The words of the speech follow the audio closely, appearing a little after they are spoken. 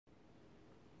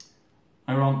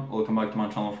welcome back to my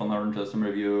channel for another interesting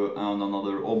review and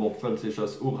another Oberpfalz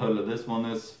UrHell. This one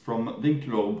is from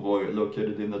Winkler Brauerei,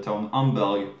 located in the town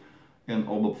Amberg in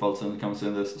Oberpfalz, and it comes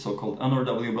in this so-called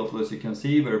NRW bottle, as you can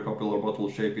see, very popular bottle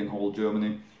shape in whole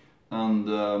Germany. And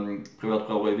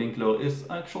Brauerei Winkler is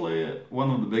actually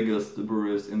one of the biggest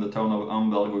breweries in the town of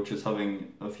Amberg, which is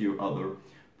having a few other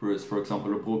breweries, for example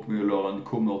Brauerei and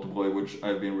Brauerei, which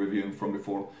I've been reviewing from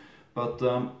before. But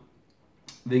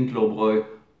Winkler Brauerei,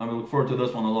 I look forward to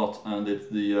this one a lot, and it's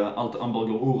the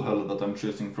Amberger UrHell that I'm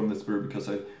choosing from this brewery because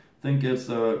I think it's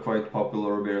a quite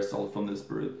popular beer style from this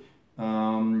brewery.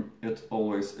 It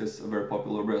always is a very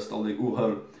popular beer style, the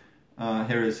UrHell.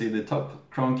 Here you see the top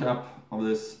crown cap of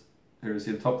this. Here you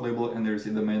see the top label, and here you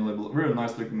see the main label. Very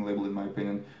nice looking label in my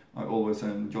opinion. I always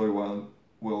enjoy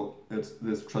well it's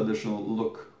this traditional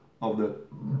look of the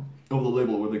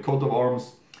label with the coat of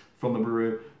arms from the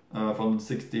brewery from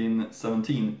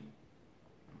 1617,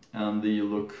 and the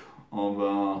look of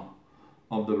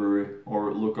the brewery,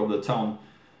 or look of the town.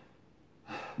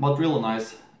 But really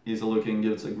nice, easy looking,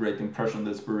 gives a great impression,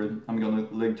 this brewery. I'm gonna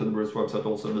link to the brewery's website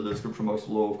also in the description box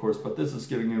below, of course, but this is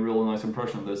giving me a really nice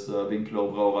impression, this Winkler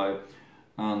Brauerei.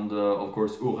 And of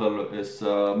course UrHell is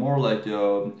more like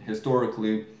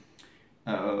historically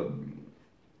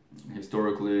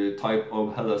type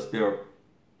of Helles beer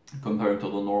compared to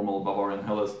the normal Bavarian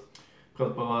Helles.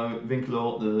 Brauerei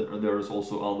Winkler, there is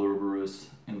also other breweries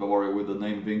in Bavaria with the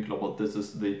name Winkler, but this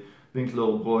is the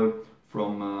Winkler Brauerei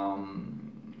from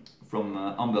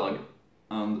Amberg.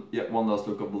 And yeah, one last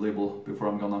look of the label before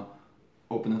I'm gonna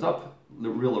open it up. It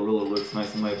really looks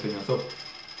nice in my opinion. So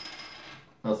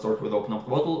let's start with opening up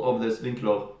the bottle of this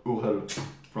Winkler UrHell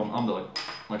from Amberg,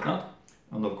 like that.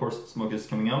 And of course smoke is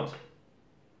coming out.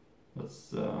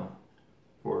 Let's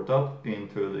pour it up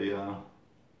into the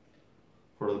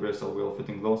for the beer style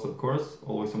well-fitting glass, of course.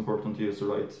 Always important to use the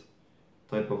right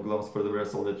type of glass for the beer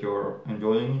style that you're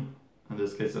enjoying. In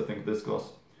this case, I think this glass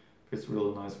fits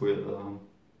really nice with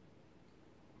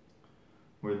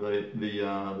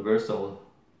the beer style.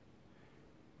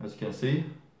 As you can see,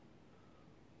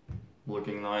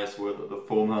 looking nice with the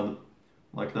foam head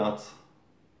like that.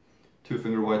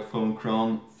 Two-finger white foam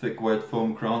crown, thick white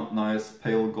foam crown, nice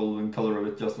pale golden color of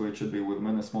it, just the way it should be, with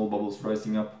many small bubbles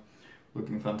rising up,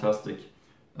 looking fantastic.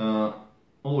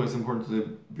 Always important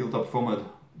to build up foam head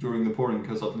during the pouring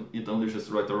because it unleashes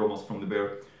the right aromas from the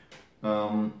beer.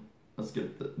 Let's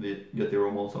get the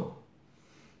aroma also.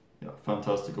 Yeah,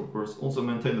 fantastic, of course. Also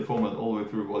maintain the foam head all the way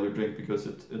through while you drink, because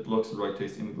it locks the right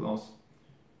taste in the glass.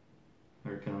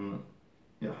 There can,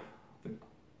 yeah, I think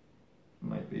it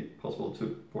might be possible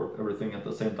to pour up everything at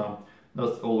the same time.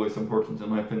 That's always important in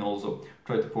my opinion also.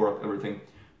 Try to pour up everything.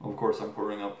 Of course I'm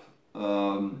pouring up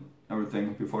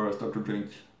everything before I start to drink.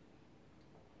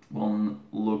 One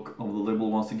look of the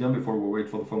label once again before we wait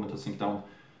for the foam to sink down.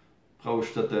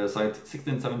 Braustätte seit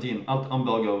 1617, Alt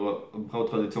Amberger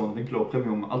Brautradition, Winkler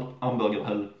Premium, Alt Amberger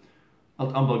Hell,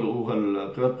 Alt Amberger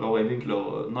UrHell, Brauerei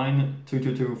Winkler,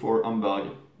 9222 for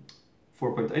Amberg,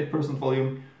 4.8%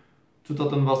 volume,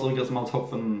 Zutaten Wasser, Malz,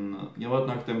 Hopfen, Gerät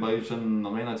nach dem bayerischen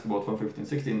Reinheitsgebot von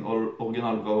 1516,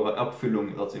 Original Brauerei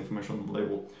Abfüllung, that's the information on the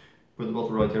label. Put the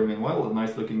bottle right here meanwhile, a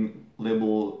nice looking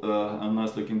label, a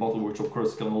nice looking bottle, which of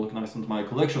course can look nice into my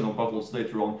collection of bottles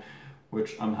later on,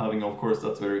 which I'm having, of course.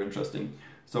 That's very interesting.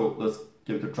 So let's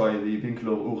give it a try, the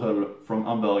Winkler UrHell from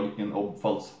Amberg in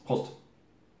Oberpfalz. Prost!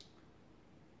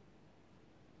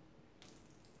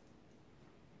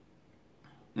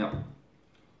 Yeah.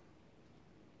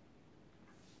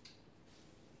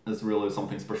 It's really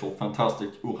something special,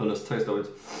 fantastic UrHell's taste of it.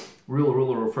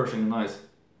 Really refreshing and nice.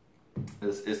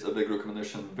 This is a big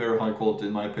recommendation, very high quality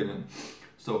in my opinion.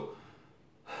 So,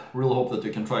 really hope that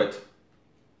you can try it.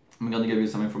 I'm gonna give you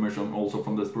some information also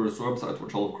from this brewery's website,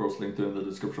 which I'll of course link to in the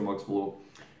description box below.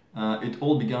 It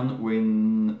all began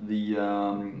when the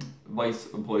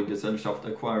Weissbräu-Gesellschaft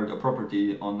acquired a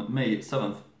property on May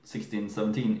 7th,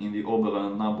 1617 in the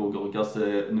Oberpfalz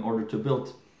Gasse in order to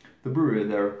build the brewery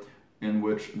there, in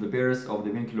which the beers of the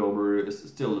Winkler brewery is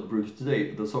still brewed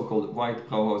today. The so-called White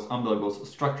Brauhaus Amberg was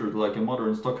structured like a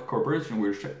modern stock corporation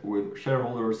with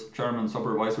shareholders, chairman,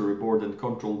 supervisory board and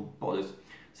control bodies.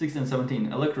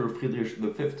 1617, Elector Friedrich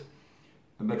V,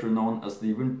 better known as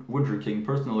the Winter King,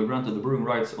 personally granted the brewing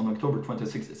rights on October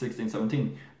 26,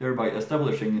 1617, thereby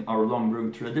establishing our long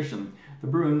brewing tradition. The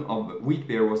brewing of wheat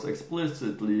beer was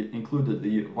explicitly included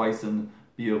the Weissen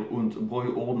Bier und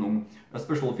Bräuordnung, a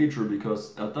special feature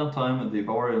because at that time the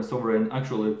Bavarian sovereign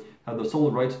actually had the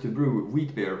sole right to brew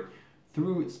wheat beer.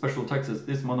 Through special taxes,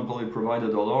 this monopoly provided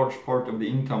a large part of the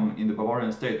income in the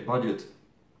Bavarian state budget.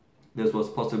 This was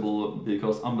possible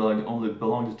because Amberg only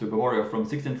belonged to Bavaria from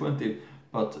 1620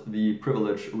 but the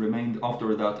privilege remained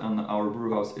after that, and our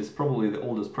brewhouse is probably the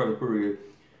oldest private brewery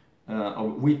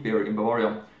of wheat beer in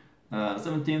Bavaria,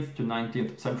 17th to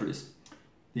 19th centuries.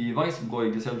 The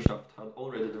Weissbräu-Gesellschaft had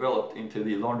already developed into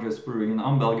the largest brewery in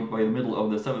Amberg by the middle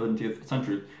of the 17th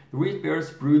century. The wheat beers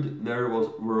brewed there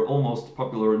were almost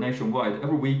popular nationwide.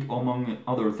 Every week, among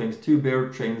other things, 2 beer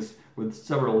trains with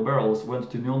several barrels went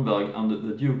to Nürnberg and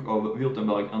the Duke of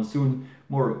Württemberg, and soon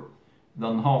more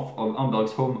than half of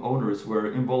Amberg's home owners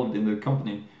were involved in the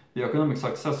company. The economic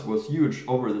success was huge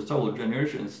over the several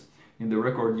generations. In the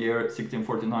record year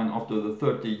 1649, after the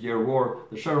 30-year war,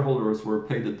 the shareholders were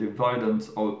paid a dividend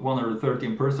of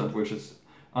 113%, which is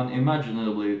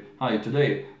unimaginably high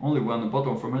today. Only when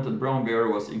bottom fermented brown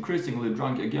beer was increasingly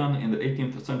drunk again in the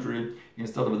 18th century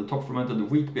instead of the top fermented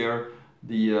wheat beer,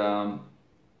 the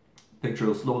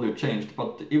picture slowly changed.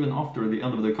 But even after the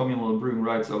end of the communal brewing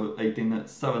rights of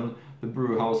 1807, the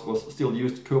brew house was still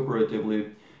used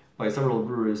cooperatively by several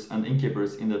breweries and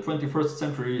innkeepers. In the 21st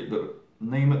century, the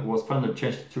name was finally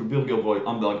changed to Bürgerbräu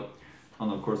Amberg.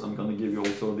 And of course I'm going to give you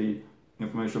also the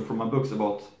information from my books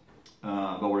about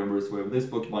Bavarian breweries. We have this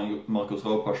book by Markus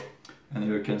Raupach, and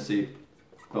here you can see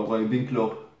Brauerei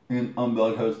Winkler in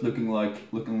Amberg, how it's looking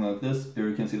like this. Here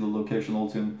you can see the location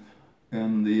also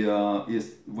in the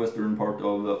western part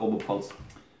of Oberpfalz.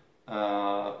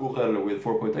 UrHell with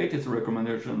 4.8 is a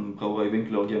recommendation. Brauerei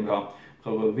Winkler GmbH.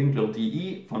 Brauerei Winkler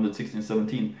DE, founded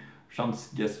 1617.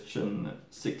 Schanzgästchen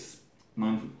 6.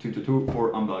 9222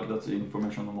 for Amberg. That's the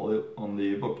information on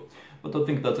the book. But I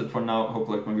think that's it for now. Hope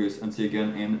you like my views, and see you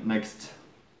again in next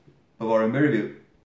Bavarian beer review.